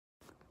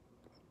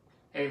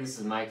Hey, this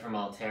is Mike from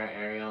Altair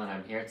Aerial, and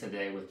I'm here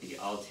today with the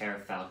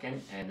Altair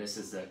Falcon, and this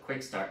is the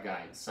quick start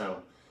guide.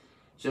 So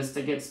just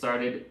to get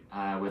started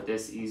with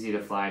this easy to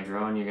fly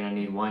drone, you're going to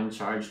need one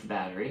charged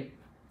battery,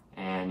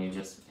 and you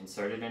just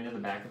insert it into the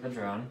back of the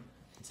drone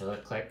until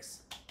it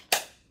clicks.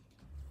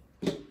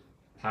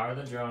 Power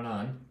the drone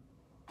on.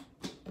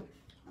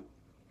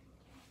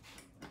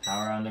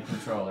 Power on the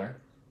controller.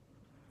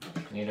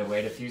 You need to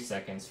wait a few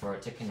seconds for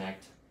it to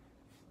connect.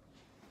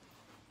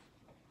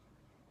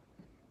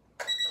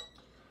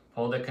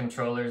 Hold the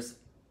controllers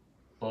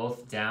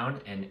both down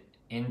and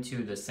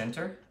into the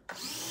center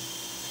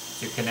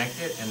to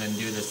connect it, and then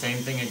do the same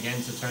thing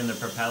again to turn the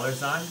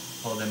propellers on.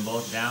 Hold them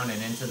both down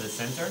and into the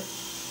center,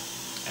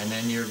 and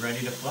then you're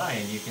ready to fly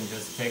and you can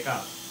just take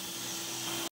off.